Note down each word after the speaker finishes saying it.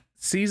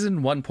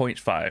Season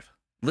 1.5,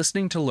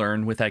 Listening to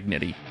Learn with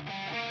Agnity.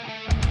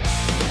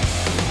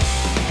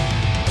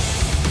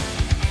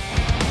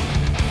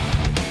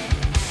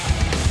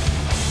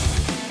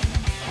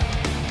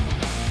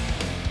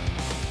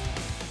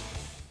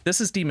 This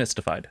is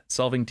Demystified,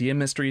 solving DM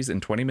mysteries in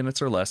 20 minutes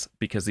or less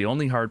because the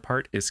only hard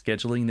part is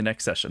scheduling the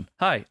next session.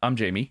 Hi, I'm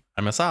Jamie.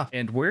 I'm Asaf.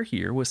 And we're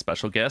here with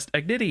special guest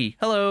Agnity.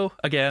 Hello,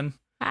 again.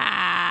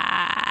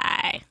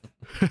 Hi.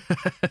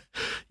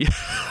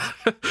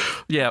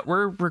 Yeah,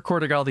 we're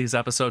recording all these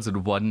episodes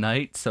in one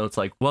night, so it's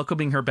like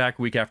welcoming her back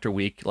week after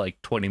week,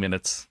 like 20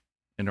 minutes.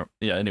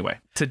 Anyway.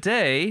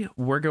 Today,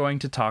 we're going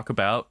to talk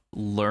about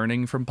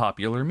learning from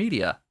popular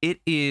media. It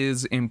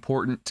is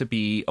important to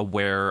be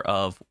aware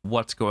of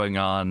what's going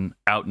on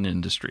out in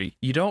industry.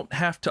 You don't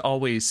have to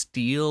always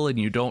steal, and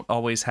you don't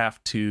always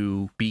have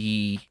to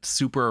be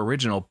super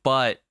original,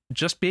 but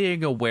just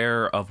being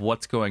aware of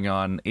what's going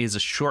on is a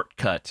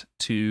shortcut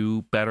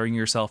to bettering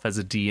yourself as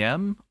a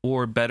DM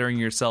or bettering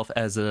yourself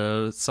as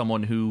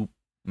someone who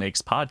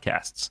makes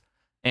podcasts.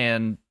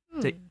 And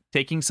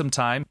taking some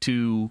time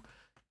to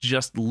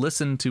just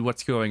listen to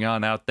what's going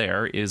on out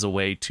there is a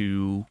way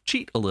to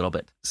cheat a little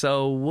bit.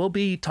 So we'll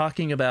be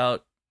talking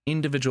about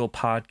individual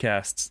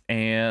podcasts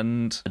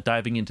and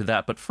diving into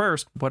that. But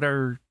first, what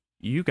are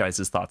you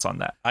guys' thoughts on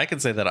that? I can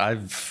say that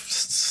I've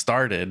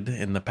started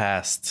in the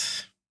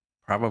past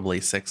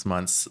probably 6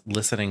 months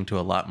listening to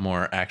a lot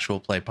more actual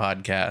play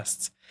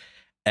podcasts.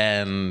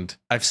 And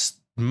I've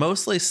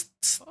mostly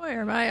Boy,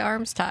 are my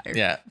arms tired.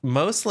 Yeah,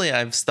 mostly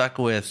I've stuck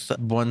with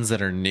ones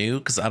that are new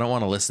because I don't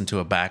want to listen to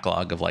a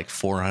backlog of like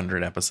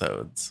 400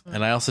 episodes.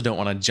 And I also don't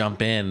want to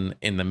jump in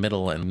the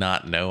middle and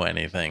not know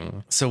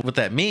anything. So what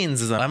that means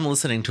is I'm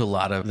listening to a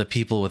lot of the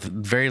people with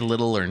very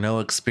little or no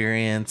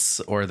experience,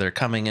 or they're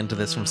coming into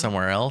this from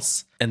somewhere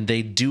else. And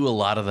they do a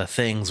lot of the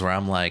things where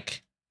I'm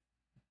like,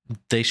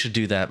 they should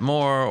do that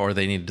more, or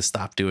they need to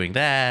stop doing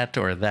that,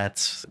 or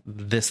that's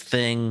this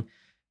thing.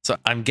 So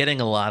I'm getting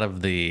a lot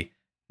of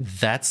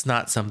that's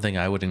not something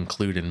I would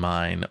include in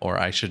mine, or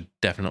I should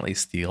definitely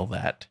steal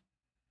that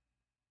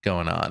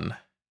going on,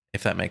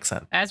 if that makes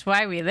sense. That's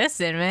why we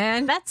listen,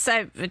 man. That's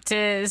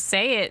to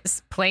say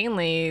it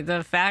plainly.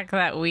 The fact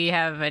that we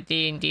have a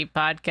D&D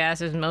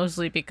podcast is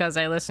mostly because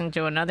I listened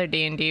to another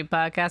D&D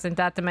podcast and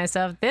thought to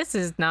myself, this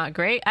is not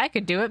great. I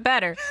could do it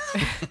better.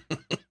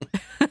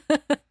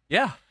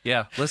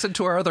 Yeah. Listen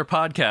to our other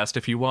podcast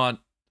if you want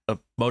a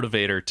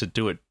motivator to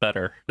do it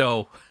better.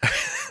 No.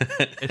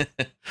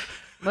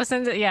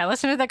 Listen to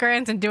the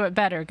grants and do it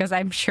better, because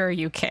I'm sure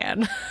you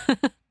can.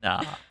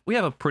 We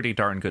have a pretty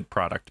darn good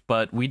product,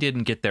 but we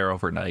didn't get there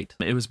overnight.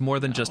 It was more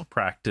than just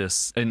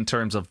practice in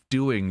terms of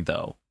doing,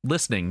 though.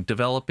 Listening,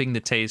 developing the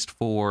taste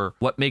for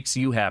what makes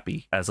you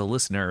happy as a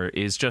listener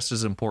is just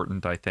as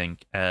important, I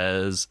think,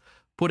 as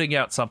putting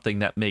out something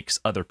that makes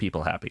other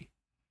people happy.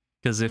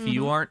 Because if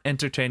you aren't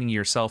entertaining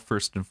yourself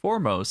first and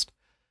foremost,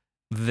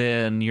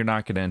 then you're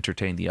not going to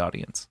entertain the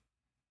audience.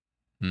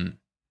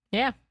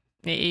 Yeah.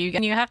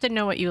 You have to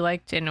know what you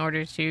liked in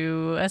order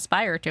to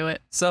aspire to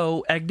it.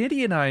 So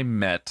Agnity and I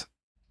met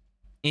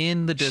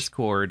in the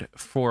Discord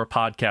for a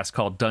podcast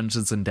called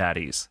Dungeons and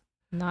Daddies.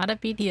 Not a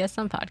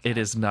BDSM podcast. It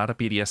is not a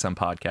BDSM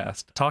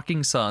podcast.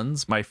 Talking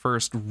Sons, my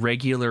first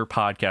regular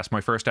podcast,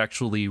 my first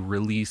actually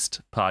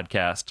released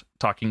podcast,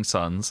 Talking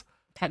Sons.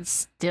 That's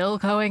still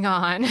going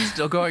on.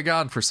 Still going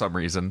on for some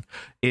reason.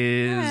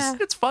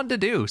 It's fun to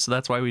do, so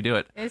that's why we do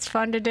it. It's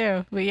fun to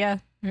do. We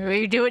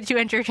do it to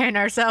entertain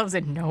ourselves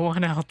and no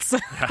one else.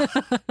 Yeah.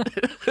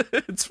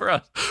 It's for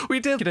us. We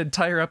did an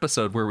entire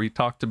episode where we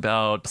talked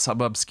about some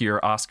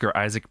obscure Oscar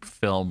Isaac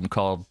film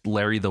called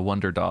Larry the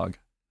Wonder Dog.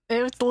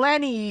 It was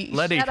Lenny.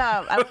 Shut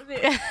up.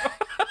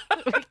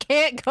 We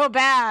can't go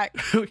back.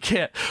 We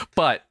can't.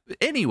 But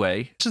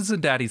anyway, Dungeons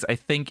and Daddies, I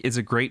think, is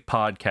a great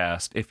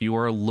podcast if you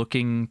are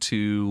looking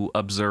to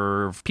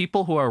observe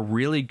people who are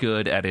really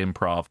good at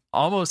improv.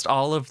 Almost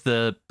all of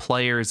the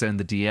players and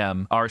the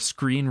DM are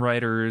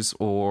screenwriters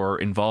or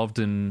involved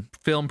in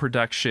film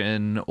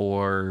production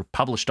or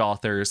published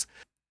authors.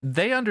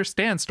 They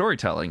understand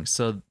storytelling,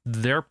 so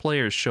their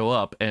players show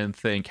up and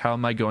think, how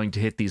am I going to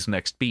hit these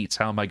next beats?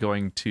 How am I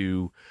going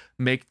to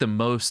make the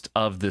most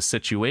of this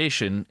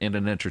situation in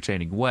an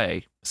entertaining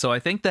way? So I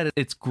think that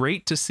it's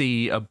great to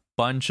see a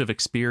bunch of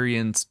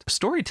experienced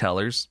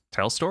storytellers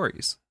tell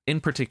stories.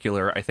 In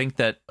particular, I think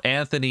that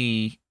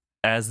Anthony,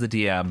 as the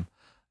DM,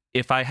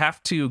 if I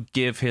have to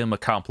give him a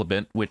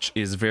compliment, which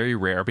is very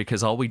rare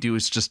because all we do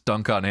is just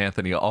dunk on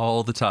Anthony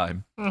all the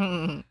time,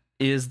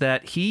 is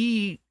that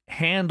he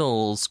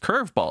handles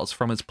curveballs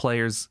from his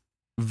players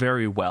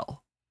very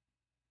well.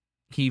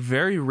 He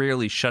very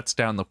rarely shuts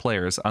down the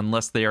players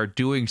unless they are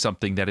doing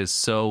something that is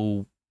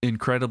so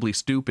incredibly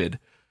stupid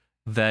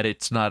that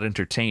it's not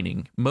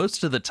entertaining.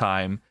 Most of the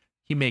time,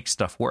 he makes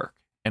stuff work.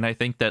 And I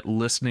think that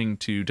listening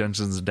to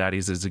Dungeons and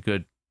Daddies is a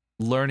good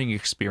learning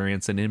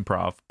experience in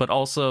improv, but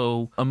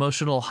also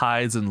emotional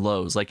highs and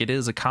lows. Like, it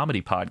is a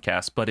comedy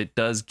podcast, but it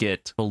does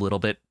get a little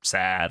bit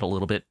sad, a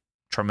little bit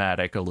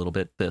traumatic, a little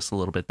bit this, a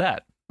little bit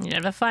that. Yeah,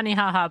 the Funny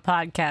Haha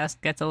podcast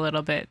gets a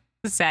little bit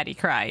Saddy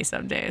cry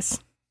some days.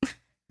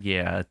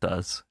 Yeah, it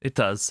does. It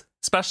does.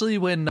 Especially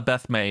when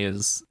Beth May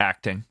is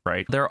acting,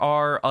 right? There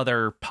are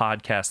other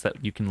podcasts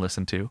that you can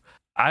listen to.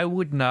 I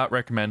would not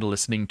recommend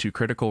listening to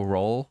Critical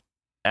Role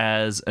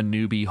as a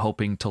newbie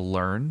hoping to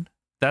learn.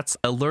 That's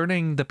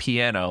learning the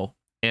piano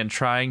and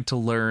trying to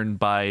learn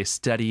by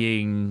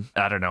studying,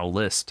 I don't know,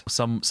 Liszt.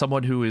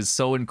 Someone who is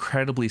so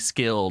incredibly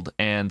skilled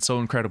and so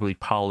incredibly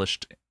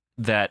polished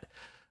that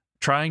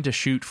trying to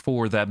shoot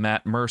for that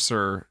Matt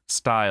Mercer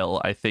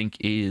style, I think,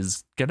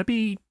 is going to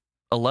be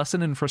a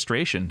lesson in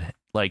frustration.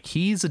 Like,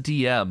 he's a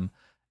DM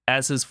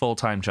as his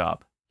full-time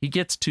job. He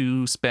gets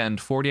to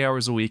spend 40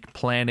 hours a week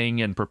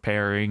planning and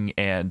preparing,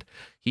 and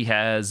he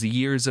has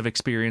years of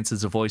experience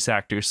as a voice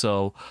actor,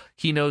 so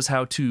he knows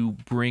how to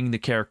bring the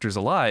characters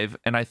alive.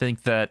 And I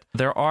think that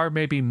there are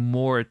maybe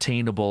more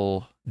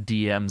attainable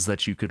DMs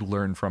that you could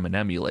learn from and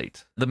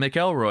emulate. The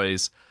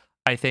McElroys,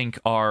 I think,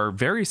 are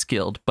very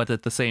skilled, but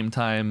at the same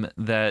time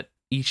that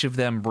each of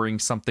them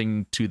brings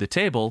something to the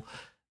table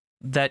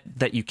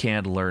that you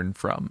can learn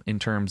from in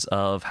terms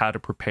of how to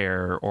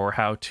prepare or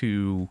how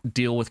to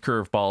deal with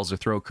curveballs or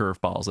throw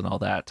curveballs and all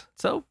that.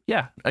 So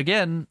yeah,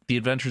 again, The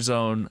Adventure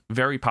Zone,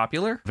 very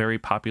popular,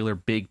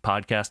 big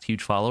podcast,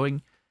 huge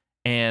following.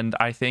 And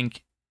I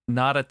think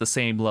not at the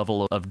same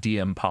level of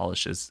DM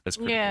polish as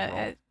Critical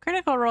Role.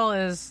 Critical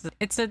Role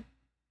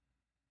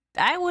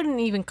I wouldn't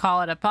even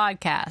call it a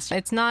podcast.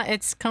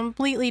 It's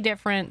completely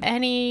different.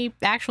 Any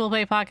actual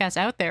play podcast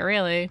out there,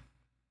 really.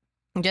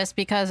 Just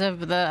because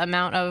of the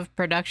amount of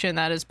production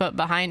that is put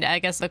behind it. I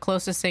guess the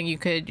closest thing you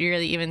could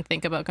really even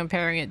think about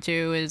comparing it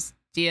to is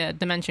the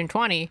Dimension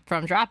 20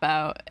 from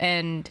Dropout.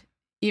 And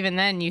even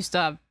then, you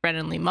still have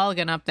Brennan Lee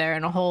Mulligan up there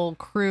and a whole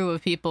crew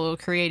of people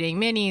creating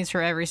minis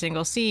for every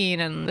single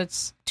scene. And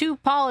it's too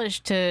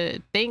polished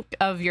to think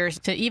of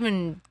to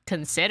even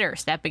consider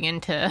stepping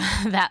into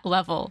that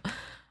level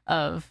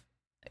of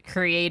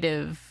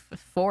creative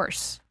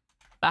force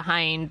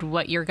behind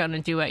what you're going to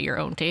do at your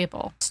own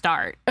table.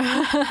 Start.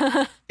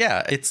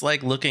 Yeah, it's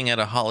like looking at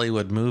a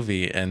Hollywood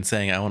movie and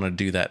saying, I want to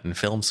do that in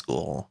film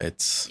school. Your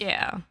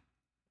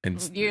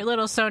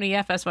little Sony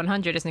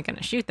FS100 isn't going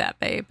to shoot that,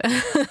 babe.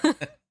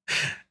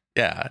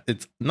 Yeah,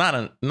 it's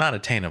not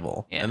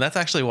attainable. Yeah. And that's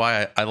actually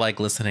why I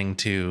like listening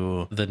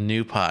to the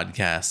new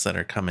podcasts that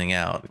are coming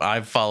out.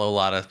 I follow a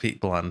lot of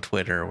people on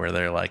Twitter where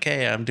they're like,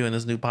 hey, I'm doing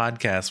this new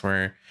podcast.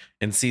 We're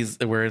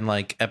in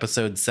like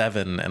episode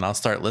 7 and I'll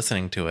start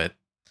listening to it.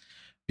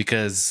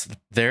 Because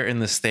they're in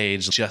the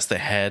stage just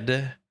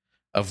ahead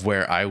of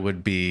where I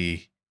would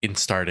be in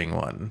starting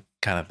one,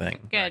 kind of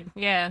thing. Good.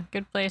 Yeah.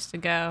 Good place to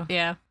go.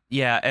 Yeah.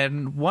 Yeah.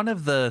 And one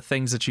of the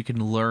things that you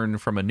can learn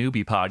from a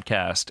newbie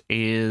podcast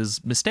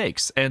is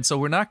mistakes. And so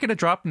we're not going to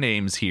drop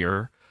names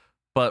here,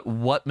 but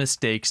what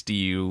mistakes do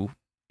you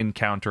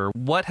encounter?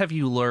 What have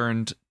you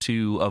learned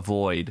to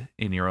avoid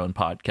in your own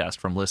podcast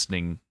from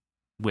listening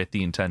with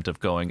the intent of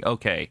going,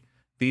 okay,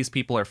 these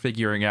people are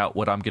figuring out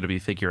what I'm going to be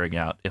figuring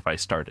out if I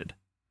started?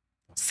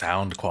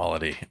 Sound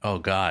quality. Oh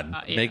God.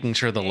 Yeah. Making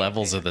sure the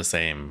levels are the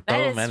same.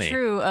 That is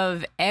true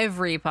of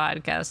every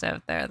podcast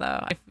out there,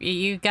 though.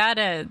 You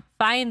gotta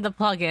find the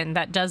plugin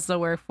that does the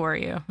work for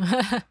you.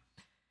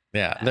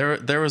 Yeah,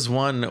 there was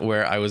one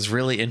where I was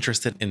really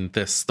interested in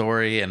this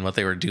story and what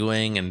they were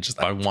doing, and just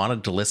I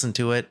wanted to listen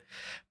to it,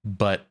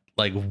 but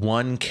like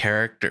one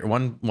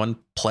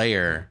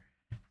player,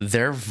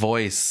 their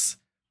voice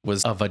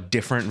was of a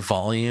different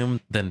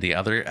volume than the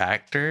other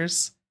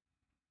actors,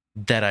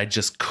 that I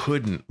just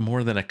couldn't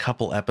more than a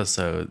couple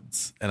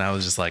episodes. And I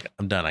was just like,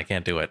 I'm done. I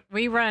can't do it.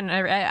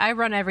 I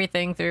run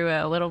everything through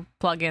a little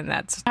plugin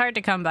that's hard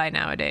to come by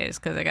nowadays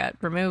because it got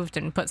removed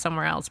and put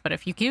somewhere else. But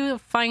if you do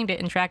find it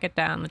and track it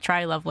down, the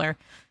Tri-Leveler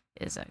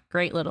is a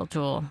great little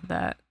tool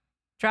that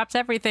drops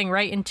everything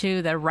right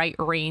into the right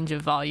range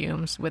of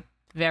volumes with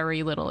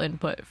very little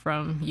input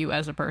from you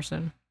as a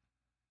person.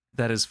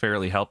 That is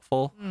fairly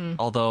helpful.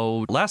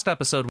 Although last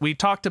episode, we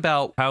talked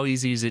about how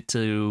easy is it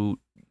to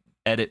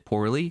edit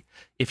poorly.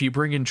 If you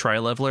bring in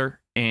Tri-Leveler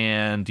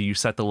and you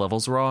set the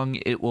levels wrong,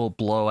 it will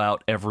blow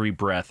out every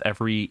breath,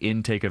 every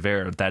intake of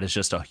air. That is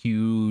just a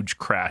huge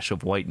crash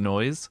of white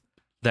noise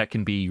that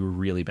can be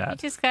really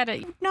bad. You just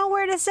gotta know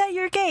where to set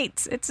your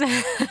gates. It's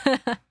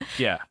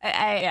yeah.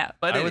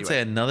 But I would say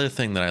another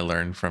thing that I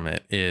learned from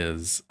it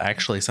is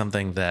actually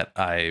something that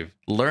I've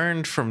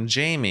learned from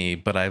Jamie,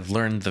 but I've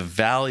learned the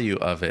value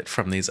of it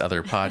from these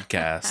other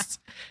podcasts.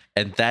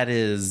 And that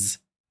is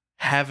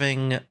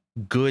having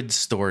good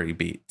story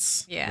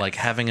beats. Yeah. Like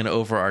having an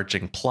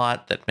overarching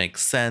plot that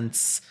makes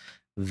sense,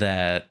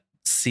 that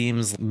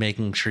seems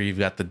making sure you've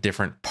got the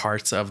different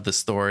parts of the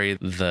story.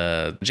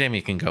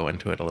 Jamie can go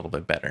into it a little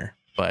bit better,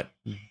 but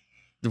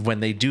when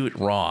they do it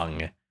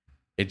wrong,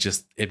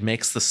 it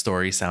makes the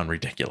story sound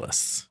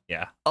ridiculous.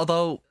 Yeah.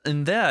 Although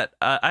in that,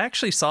 I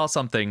actually saw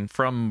something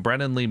from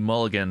Brennan Lee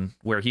Mulligan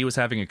where he was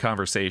having a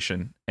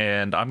conversation,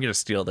 and I'm going to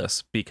steal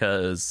this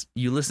because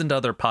you listen to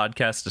other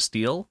podcasts to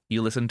steal,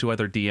 you listen to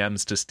other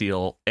DMs to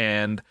steal,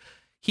 and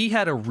he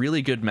had a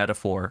really good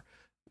metaphor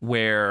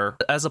where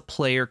as a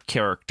player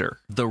character,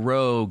 the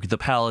rogue, the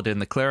paladin,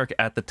 the cleric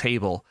at the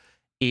table,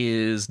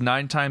 is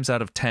 9 times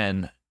out of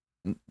 10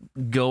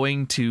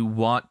 going to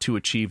want to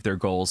achieve their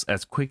goals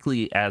as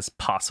quickly as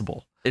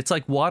possible. It's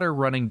like water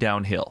running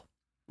downhill,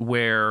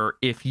 where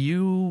if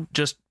you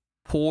just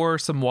pour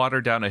some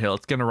water down a hill,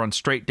 it's going to run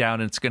straight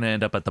down and it's going to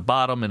end up at the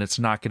bottom and it's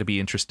not going to be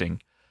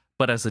interesting.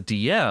 But as a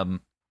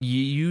DM,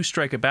 you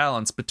strike a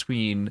balance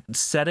between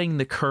setting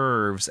the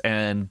curves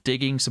and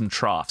digging some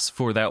troughs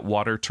for that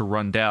water to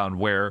run down,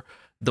 where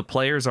the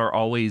players are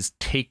always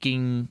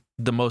taking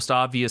the most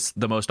obvious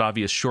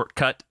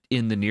shortcut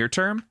in the near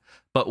term.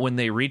 But when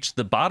they reach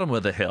the bottom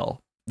of the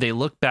hill, they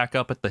look back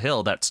up at the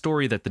hill, that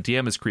story that the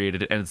DM has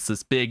created, and it's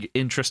this big,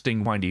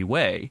 interesting, windy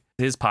way.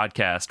 His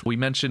podcast, we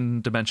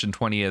mentioned Dimension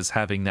 20 as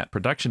having that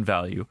production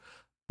value,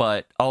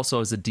 but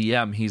also as a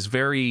DM, he's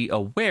very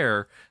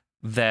aware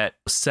that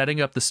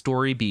setting up the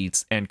story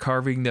beats and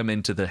carving them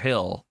into the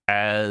hill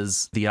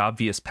as the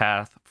obvious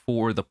path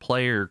for the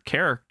player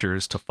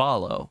characters to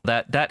follow,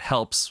 that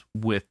helps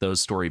with those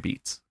story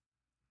beats.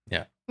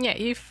 Yeah,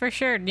 you for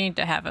sure need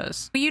to have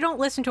those. But you don't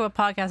listen to a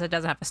podcast that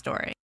doesn't have a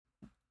story.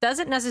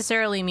 Doesn't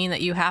necessarily mean that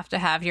you have to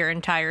have your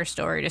entire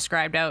story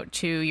described out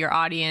to your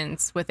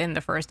audience within the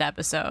first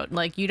episode.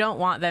 Like, you don't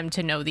want them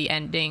to know the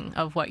ending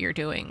of what you're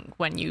doing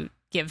when you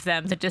give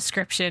them the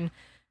description,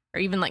 or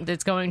even like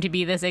it's going to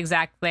be this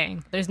exact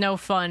thing. There's no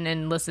fun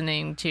in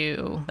listening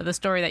to the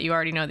story that you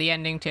already know the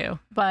ending to.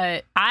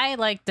 But I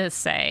like to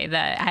say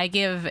that I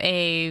give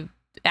a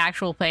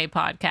actual play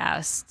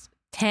podcast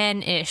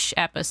 10-ish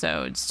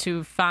episodes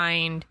to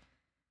find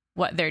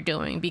what they're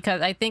doing,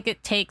 because I think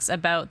it takes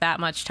about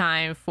that much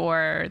time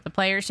for the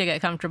players to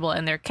get comfortable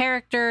in their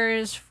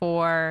characters,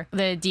 for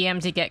the DM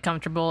to get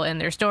comfortable in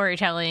their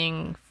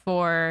storytelling,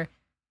 for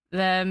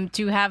them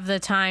to have the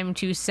time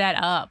to set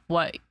up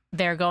what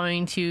they're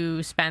going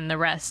to spend the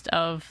rest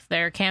of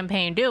their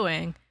campaign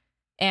doing.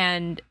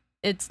 And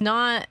it's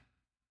not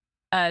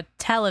a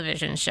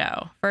television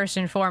show. First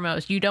and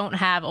foremost, you don't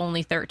have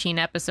only 13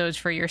 episodes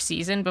for your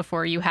season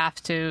before you have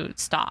to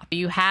stop.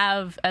 You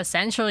have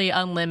essentially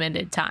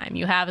unlimited time.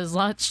 You have as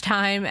much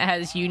time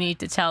as you need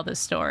to tell the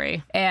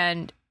story.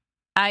 And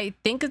I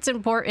think it's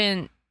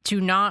important to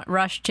not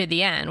rush to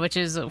the end, which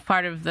is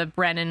part of the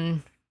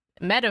Brennan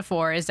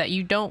metaphor, is that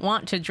you don't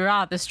want to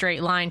draw the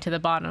straight line to the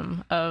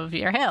bottom of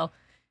your hill.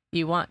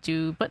 You want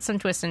to put some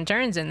twists and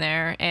turns in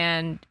there.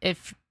 And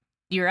if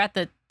you're at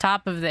the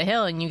top of the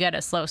hill and you get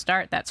a slow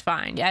start, that's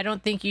fine. I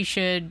don't think you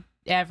should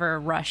ever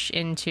rush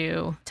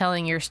into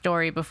telling your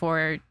story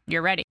before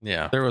you're ready.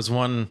 Yeah. There was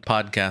one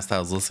podcast I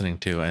was listening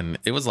to, and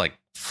it was like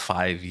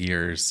 5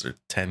 years or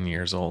 10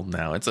 years old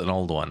now. It's an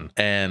old one.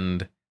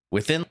 And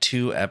within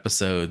 2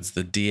 episodes,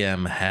 the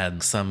DM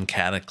had some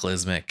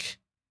cataclysmic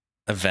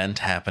event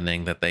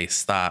happening that they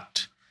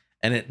stopped.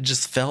 And it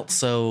just felt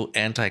so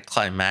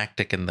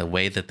anticlimactic in the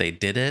way that they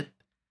did it,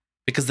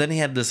 because then he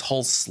had this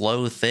whole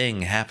slow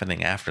thing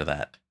happening after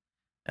that.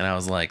 And I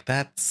was like,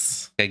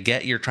 I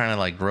get you're trying to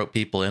like rope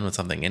people in with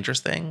something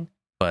interesting,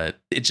 but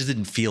it just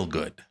didn't feel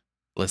good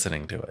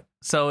listening to it.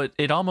 So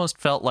it almost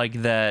felt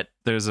like that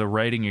there's a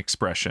writing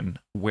expression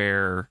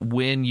where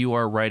when you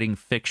are writing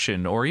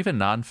fiction or even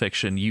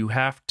nonfiction, you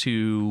have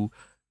to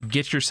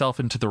get yourself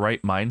into the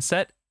right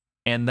mindset.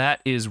 And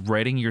that is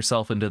writing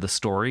yourself into the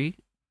story.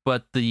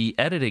 But the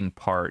editing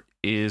part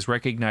is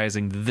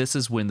recognizing this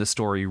is when the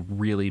story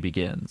really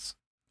begins.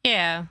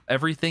 Yeah.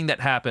 Everything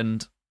that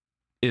happened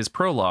is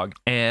prologue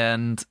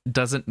and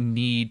doesn't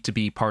need to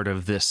be part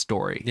of this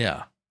story.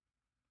 Yeah.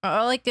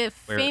 Or like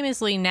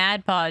famously,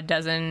 NADPOD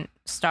doesn't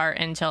start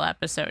until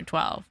episode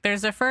 12.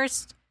 There's the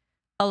first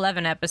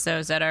 11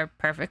 episodes that are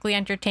perfectly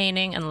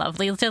entertaining and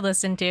lovely to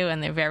listen to,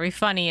 and they're very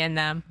funny in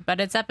them.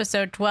 But it's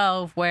episode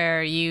 12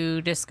 where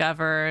you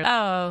discover,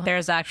 oh,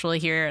 there's actually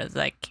here's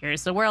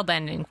the world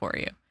ending for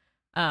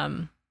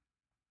you,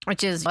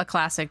 which is a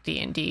classic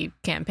D&D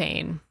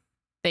campaign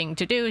thing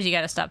to do, is you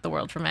got to stop the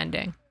world from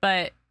ending.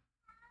 But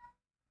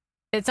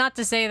it's not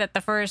to say that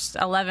the first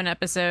 11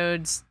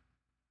 episodes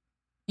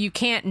you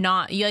can't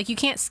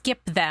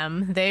skip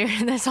them.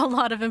 There's a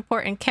lot of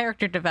important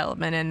character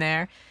development in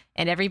there,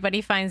 and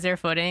everybody finds their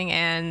footing,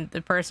 and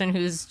the person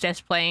who's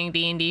just playing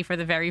D&D for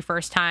the very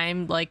first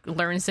time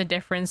learns the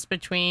difference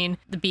between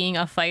being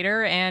a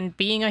fighter and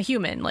being a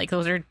human.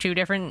 Those are 2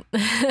 different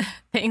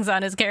things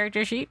on his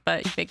character sheet,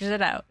 but he figures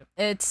it out.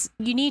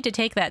 You need to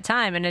take that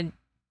time, and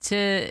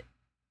to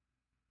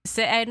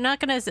say, I'm not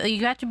gonna say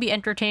you have to be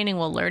entertaining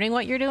while learning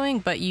what you're doing,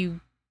 but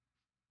you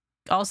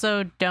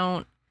also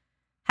don't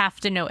have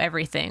to know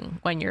everything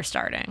when you're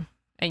starting,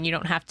 and you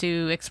don't have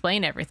to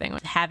explain everything.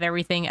 Have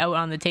everything out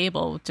on the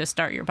table to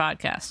start your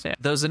podcast too.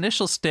 Those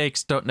initial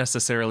stakes don't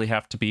necessarily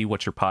have to be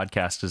what your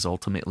podcast is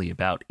ultimately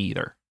about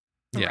either.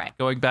 Yeah. Right.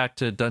 Going back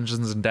to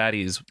Dungeons and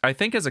Daddies, I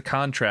think as a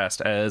contrast,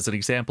 as an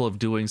example of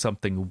doing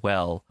something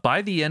well,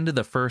 by the end of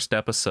the first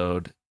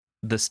episode,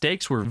 the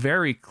stakes were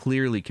very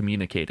clearly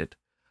communicated,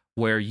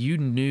 where you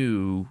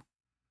knew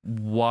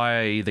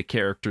why the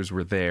characters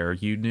were there,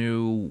 you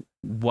knew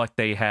what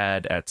they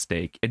had at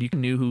stake, and you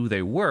knew who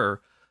they were,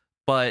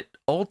 But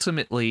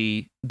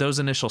ultimately, those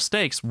initial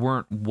stakes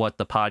weren't what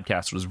the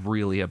podcast was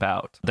really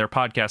about. Their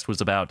podcast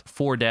was about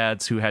 4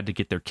 dads who had to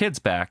get their kids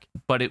back,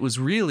 but it was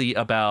really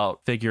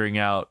about figuring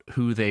out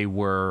who they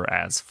were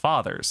as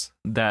fathers.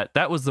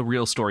 That was the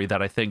real story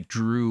that I think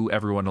drew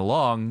everyone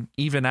along,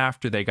 even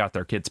after they got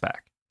their kids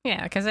back.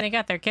 Yeah, because they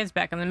got their kids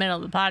back in the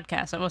middle of the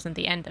podcast. It wasn't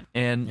the end of it.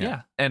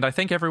 And and I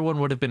think everyone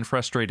would have been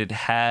frustrated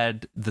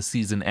had the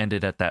season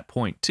ended at that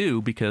point too,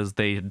 because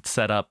they had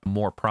set up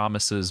more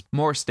promises,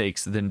 more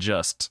stakes than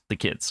just the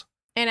kids.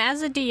 And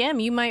as a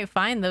DM, you might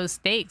find those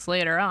stakes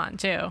later on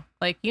too.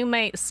 Like you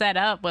might set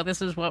up, well,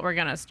 this is what we're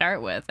going to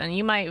start with. And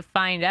you might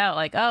find out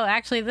like, oh,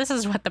 actually, this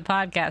is what the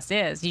podcast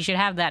is. You should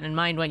have that in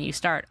mind when you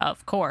start,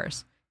 of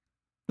course.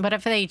 But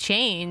if they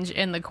change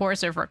in the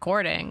course of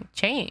recording,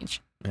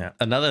 change. Yeah.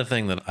 Another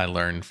thing that I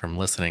learned from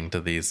listening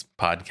to these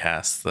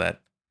podcasts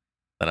that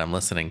I'm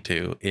listening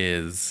to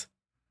is,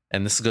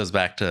 and this goes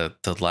back to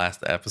the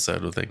last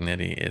episode with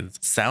Igniti, is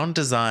sound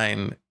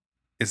design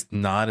is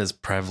not as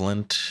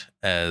prevalent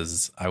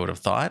as I would have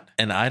thought.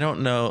 And I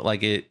don't know,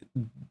 like it,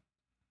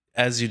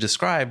 as you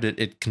described it,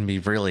 it can be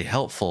really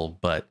helpful,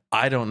 but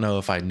I don't know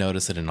if I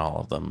notice it in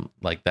all of them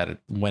like that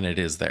when it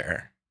is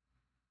there.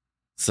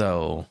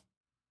 So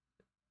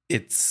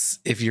it's,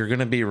 if you're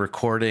going to be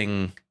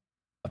recording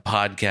a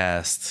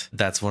podcast,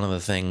 that's one of the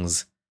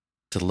things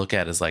to look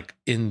at is like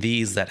in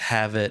these that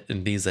have it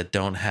and these that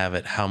don't have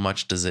it, how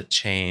much does it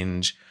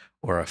change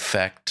or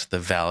affect the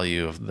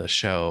value of the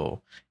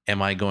show?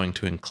 Am I going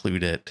to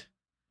include it?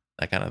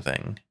 That kind of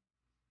thing.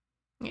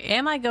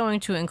 Am I going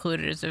to include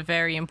it is a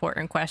very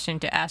important question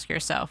to ask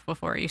yourself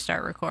before you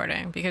start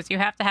recording, because you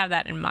have to have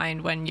that in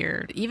mind when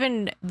you're,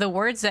 even the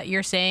words that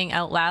you're saying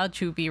out loud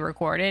to be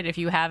recorded. If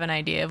you have an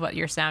idea of what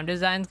your sound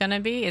design is going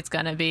to be, it's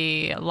going to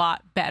be a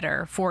lot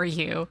better for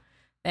you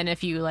than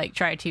if you like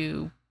try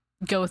to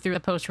go through the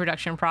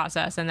post-production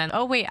process and then,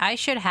 oh wait, I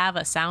should have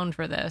a sound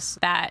for this.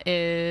 That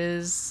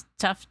is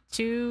tough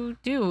to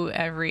do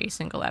every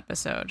single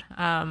episode.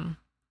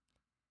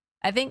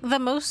 I think the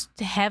most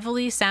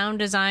heavily sound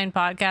designed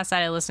podcast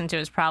that I listen to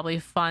is probably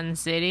Fun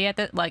City at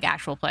the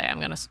actual play.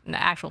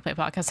 The actual play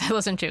podcast I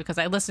listen to, because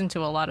I listen to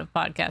a lot of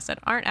podcasts that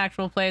aren't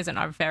actual plays and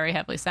are very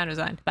heavily sound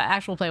designed. But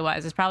actual play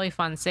wise, it's probably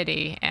Fun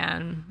City,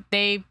 and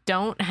they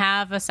don't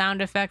have a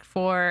sound effect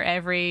for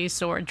every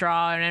sword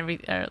draw and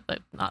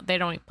they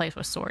don't play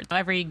with swords,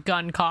 every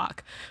gun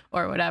cock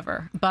or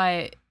whatever.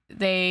 But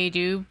they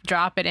do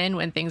drop it in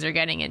when things are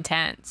getting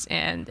intense,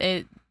 and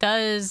it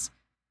does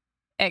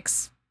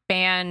expand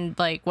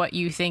like what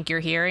you think you're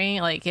hearing.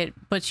 Like it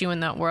puts you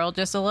in that world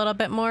just a little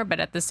bit more, but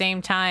at the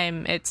same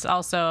time it's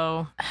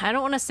also, I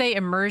don't want to say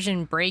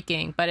immersion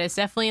breaking, but it's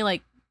definitely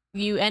like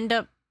you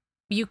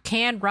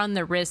can run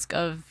the risk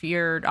of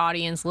your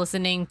audience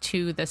listening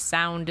to the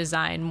sound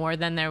design more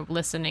than they're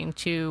listening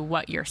to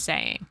what you're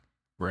saying.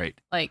 Right.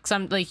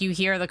 Like you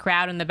hear the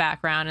crowd in the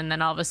background, and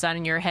then all of a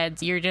sudden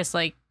you're just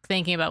like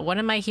thinking about, what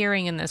am I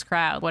hearing in this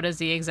crowd? What is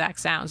the exact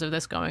sounds of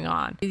this going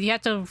on? You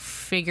have to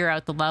figure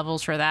out the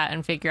levels for that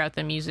and figure out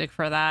the music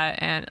for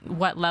that and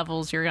what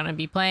levels you're going to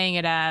be playing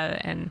it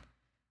at and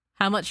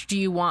how much do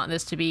you want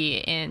this to be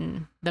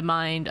in the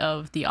mind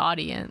of the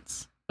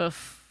audience.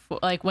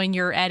 Like when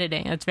you're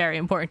editing, it's very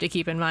important to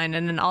keep in mind.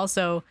 And then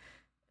also,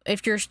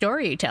 if you're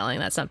storytelling,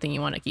 that's something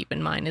you want to keep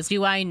in mind is,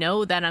 do I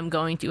know that I'm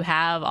going to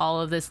have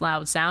all of this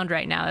loud sound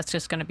right now that's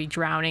just going to be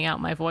drowning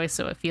out my voice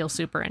so it feels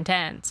super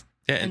intense?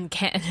 Yeah,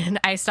 and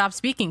I stop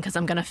speaking because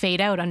I'm going to fade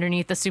out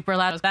underneath the super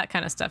loud. That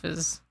kind of stuff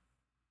is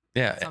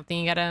something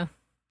you got to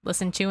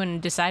listen to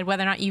and decide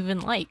whether or not you even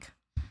like.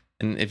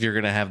 And if you're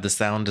going to have the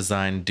sound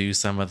design do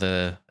some of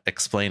the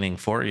explaining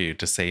for you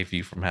to save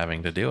you from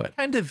having to do it.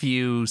 I kind of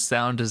view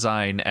sound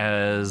design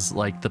as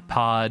like the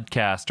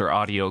podcast or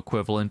audio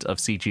equivalent of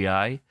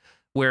CGI,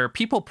 where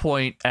people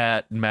point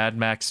at Mad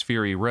Max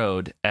Fury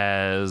Road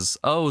as,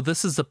 oh,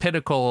 this is the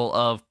pinnacle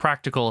of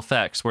practical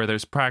effects where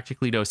there's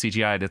practically no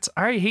CGI. And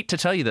I hate to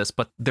tell you this,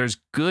 but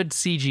there's good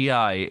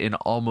CGI in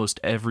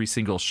almost every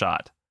single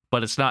shot,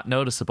 but it's not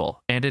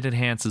noticeable and it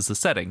enhances the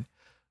setting.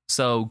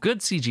 So good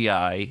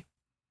CGI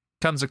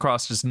comes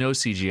across as no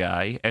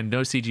CGI, and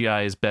no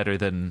CGI is better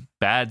than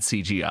bad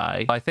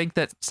CGI. I think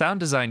that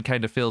sound design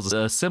kind of fills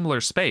a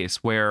similar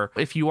space where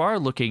if you are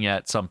looking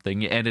at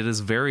something and it is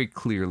very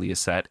clearly a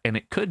set and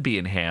it could be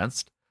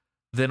enhanced,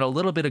 then a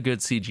little bit of good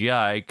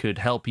CGI could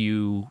help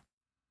you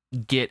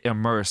get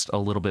immersed a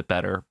little bit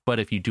better. But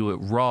if you do it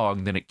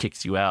wrong, then it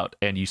kicks you out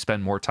and you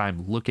spend more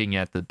time looking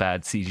at the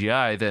bad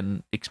CGI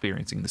than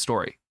experiencing the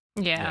story.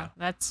 Yeah.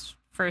 That's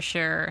for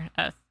sure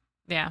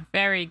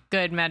very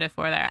good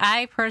metaphor there.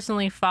 I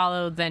personally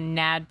follow the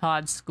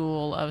NADPOD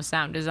school of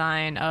sound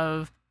design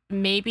of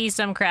maybe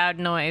some crowd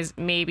noise,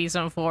 maybe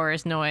some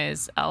forest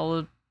noise,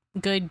 a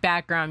good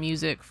background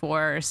music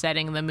for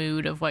setting the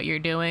mood of what you're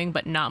doing,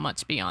 but not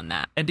much beyond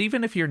that. And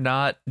even if you're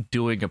not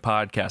doing a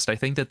podcast, I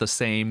think that the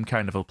same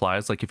kind of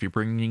applies. Like if you're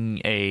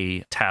bringing a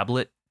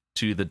tablet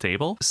to the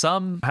table.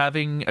 Some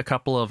having a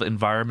couple of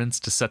environments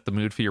to set the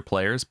mood for your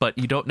players, but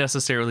you don't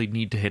necessarily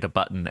need to hit a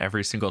button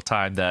every single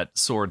time that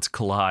swords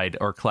collide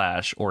or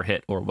clash or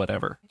hit or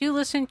whatever. I do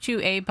listen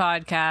to a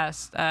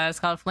podcast. It's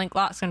called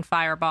Flintlocks and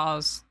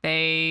Fireballs.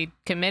 They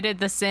committed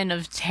the sin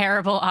of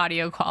terrible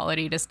audio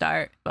quality to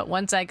start, but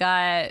once I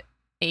got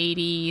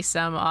 80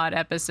 some odd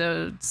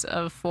episodes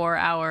of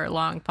 4-hour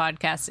long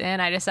podcasts in,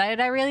 I decided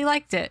I really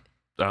liked it.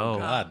 Oh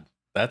God,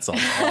 that's a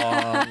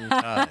long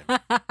time.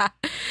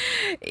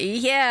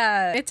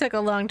 Yeah, it took a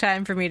long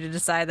time for me to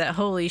decide that,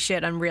 holy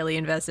shit, I'm really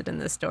invested in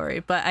this story.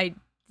 But I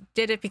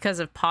did it because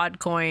of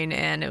Podcoin,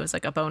 and it was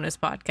like a bonus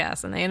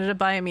podcast, and they ended up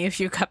buying me a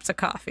few cups of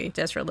coffee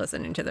just for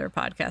listening to their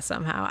podcast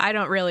somehow. I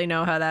don't really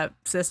know how that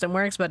system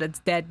works, but it's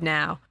dead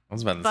now. I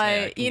was about to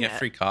say, I can get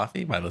free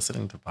coffee by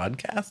listening to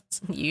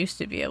podcasts? You used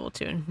to be able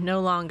to. No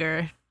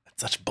longer.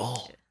 That's such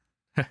bull.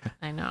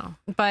 I know.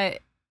 But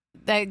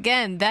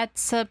again,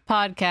 that's a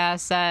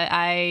podcast that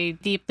I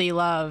deeply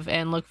love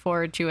and look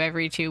forward to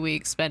every 2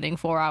 weeks, spending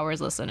 4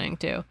 hours listening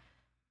to.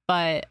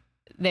 But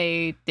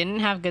they didn't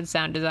have good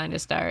sound design to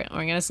start.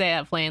 We're going to say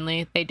that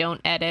plainly. They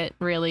don't edit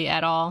really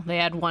at all. They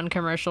had one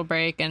commercial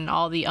break, and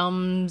all the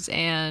ums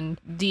and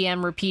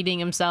DM repeating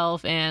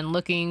himself and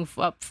looking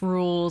up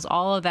rules,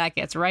 all of that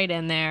gets right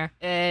in there.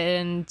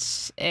 And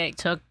it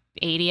took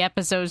 80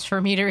 episodes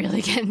for me to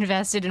really get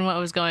invested in what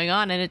was going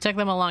on, and it took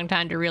them a long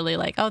time to really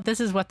like, oh,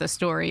 this is what the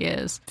story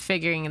is,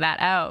 figuring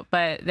that out.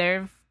 But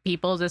they're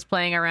people just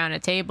playing around a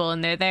table,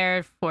 and they're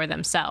there for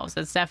themselves.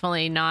 It's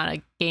definitely not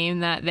a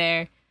game that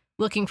they're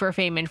looking for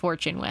fame and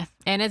fortune with,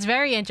 and it's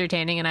very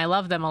entertaining, and I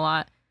love them a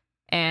lot,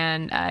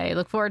 and I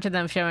look forward to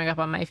them showing up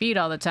on my feed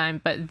all the time.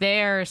 But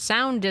their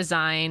sound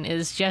design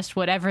is just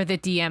whatever the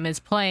DM is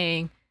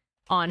playing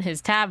on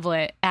his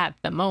tablet at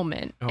the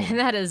moment. And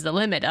that is the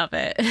limit of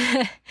it.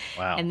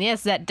 Wow. And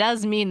yes, that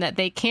does mean that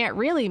they can't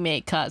really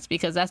make cuts,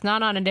 because that's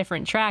not on a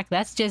different track.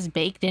 That's just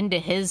baked into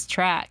his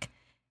track.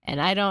 And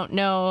I don't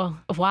know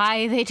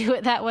why they do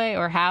it that way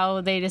or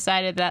how they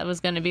decided that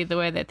was going to be the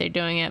way that they're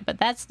doing it, but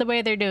that's the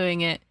way they're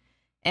doing it.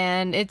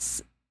 And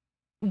it's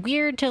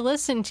weird to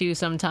listen to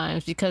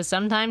sometimes, because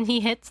sometimes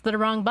he hits the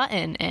wrong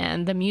button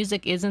and the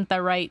music isn't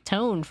the right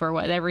tone for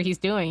whatever he's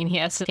doing. And he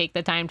has to take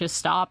the time to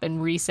stop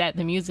and reset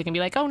the music and be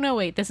like, oh, no,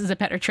 wait, this is a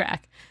better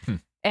track.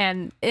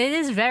 And it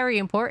is very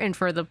important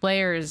for the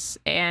players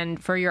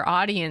and for your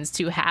audience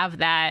to have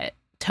that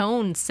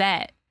tone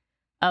set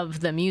of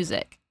the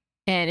music.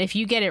 And if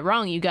you get it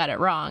wrong, you got it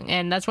wrong.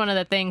 And that's one of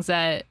the things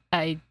that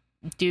I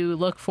do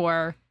look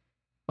for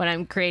when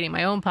I'm creating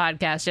my own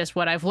podcast. Just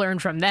what I've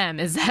learned from them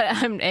is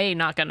that I'm A,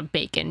 not going to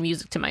bake in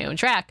music to my own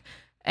track,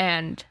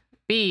 and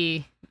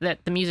B,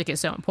 that the music is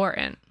so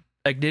important.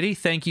 Agnity,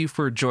 thank you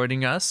for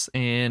joining us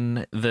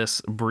in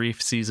this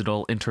brief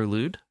seasonal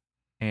interlude.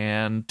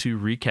 And to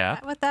recap, Is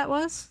that what that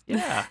was?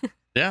 yeah,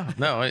 Yeah,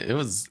 no, it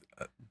was.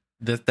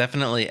 This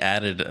definitely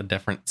added a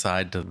different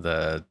side to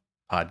the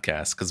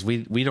podcast, because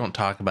we don't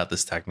talk about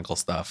this technical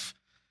stuff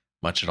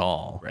much at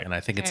all, Right. and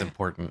I think it's Yeah.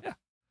 important. Yeah.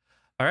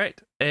 All right.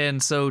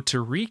 And so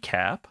to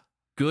recap,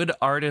 good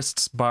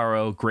artists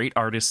borrow, great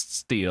artists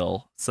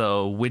steal.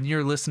 So when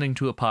you're listening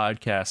to a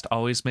podcast,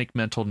 always make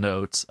mental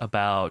notes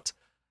about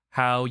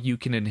how you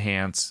can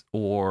enhance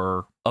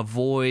or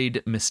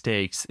avoid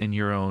mistakes in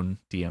your own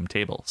DM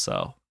table.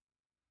 So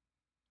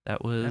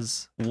that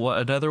was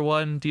another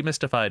one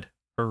demystified.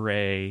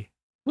 Hooray.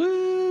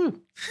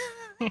 Woo!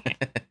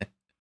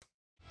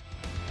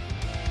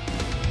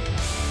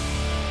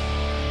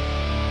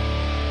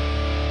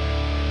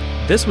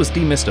 This was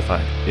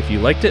Demystified. If you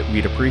liked it,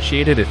 we'd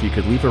appreciate it if you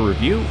could leave a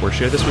review or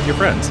share this with your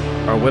friends.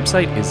 Our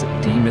website is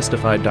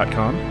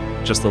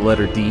demystified.com, just the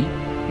letter D,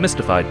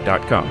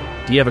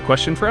 mystified.com. Do you have a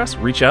question for us?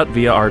 Reach out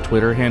via our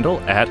Twitter handle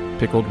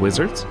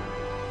 @PickledWizards,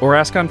 or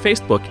ask on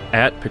Facebook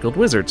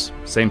 @PickledWizards,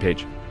 same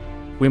page.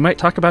 We might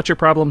talk about your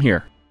problem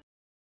here.